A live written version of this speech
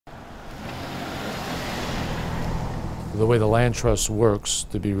The way the land trust works,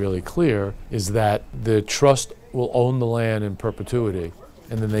 to be really clear, is that the trust will own the land in perpetuity,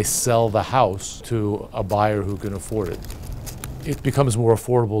 and then they sell the house to a buyer who can afford it. It becomes more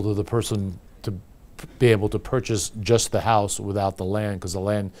affordable to the person to be able to purchase just the house without the land, because the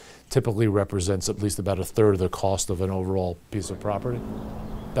land typically represents at least about a third of the cost of an overall piece of property.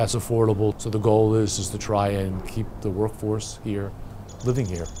 That's affordable, so the goal is to try and keep the workforce here, living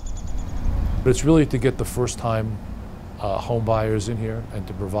here. But it's really to get the first-time home buyers in here and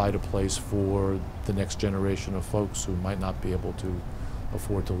to provide a place for the next generation of folks who might not be able to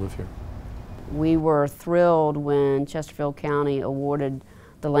afford to live here. We were thrilled when Chesterfield County awarded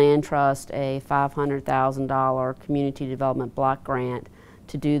the Land Trust a $500,000 community development block grant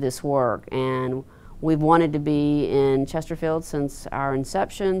to do this work, and we've wanted to be in Chesterfield since our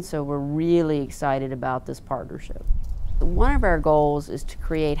inception, so we're really excited about this partnership. One of our goals is to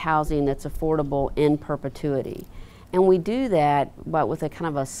create housing that's affordable in perpetuity. And we do that but with a kind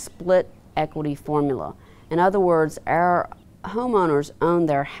of a split equity formula. In other words, our homeowners own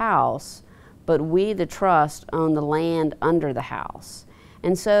their house, but we, the trust, own the land under the house.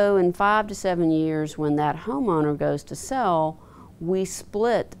 And so in 5 to 7 years, when that homeowner goes to sell, we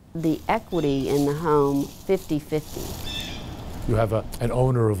split the equity in the home 50-50. You have an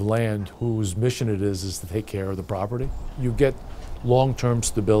owner of land whose mission it is to take care of the property. You get long-term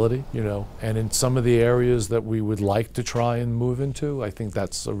stability, you know, and in some of the areas that we would like to try and move into, I think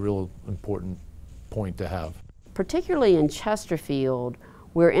that's a real important point to have. Particularly in Chesterfield,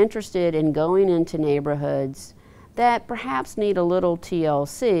 we're interested in going into neighborhoods that perhaps need a little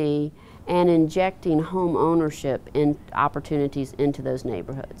TLC and injecting home ownership in opportunities into those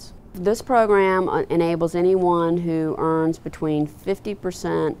neighborhoods. This program enables anyone who earns between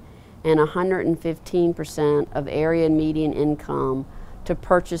 50% and 115% of area median income to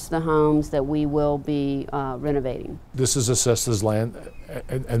purchase the homes that we will be renovating. This is assessed as land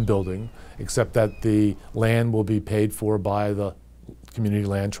and building, except that the land will be paid for by the community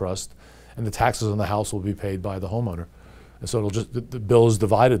land trust, and the taxes on the house will be paid by the homeowner. And so the bill is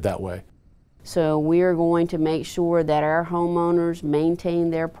divided that way. So we are going to make sure that our homeowners maintain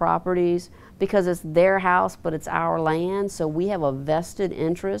their properties because it's their house, but it's our land. So we have a vested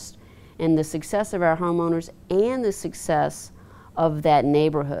interest in the success of our homeowners and the success of that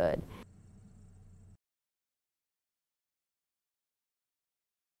neighborhood.